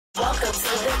girls to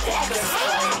the bad girls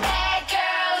club. Bad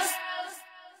girls.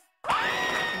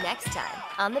 Next time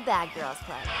on the Bad Girls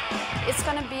Club. It's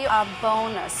gonna be a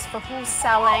bonus for who's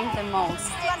selling the most.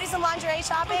 Do you want to do some lingerie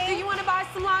shopping? Do you want to buy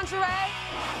some lingerie?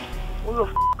 Who the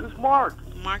f is Mark?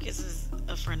 Marcus is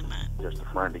a friend of mine. Just a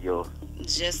friend of yours.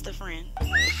 Just a friend.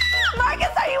 Marcus,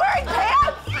 are you wearing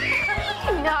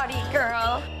pants? Naughty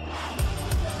girl.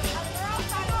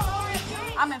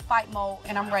 I'm in fight mode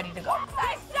and I'm ready to go.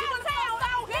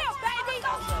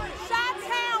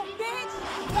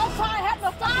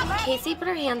 Casey put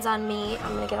her hands on me.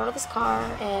 I'm gonna get out of this car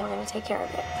and we're gonna take care of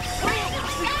it.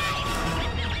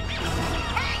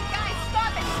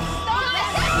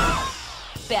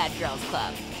 Bad Girls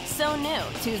Club. So new.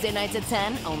 Tuesday nights at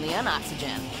 10, only on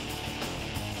Oxygen.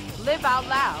 Live out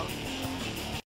loud.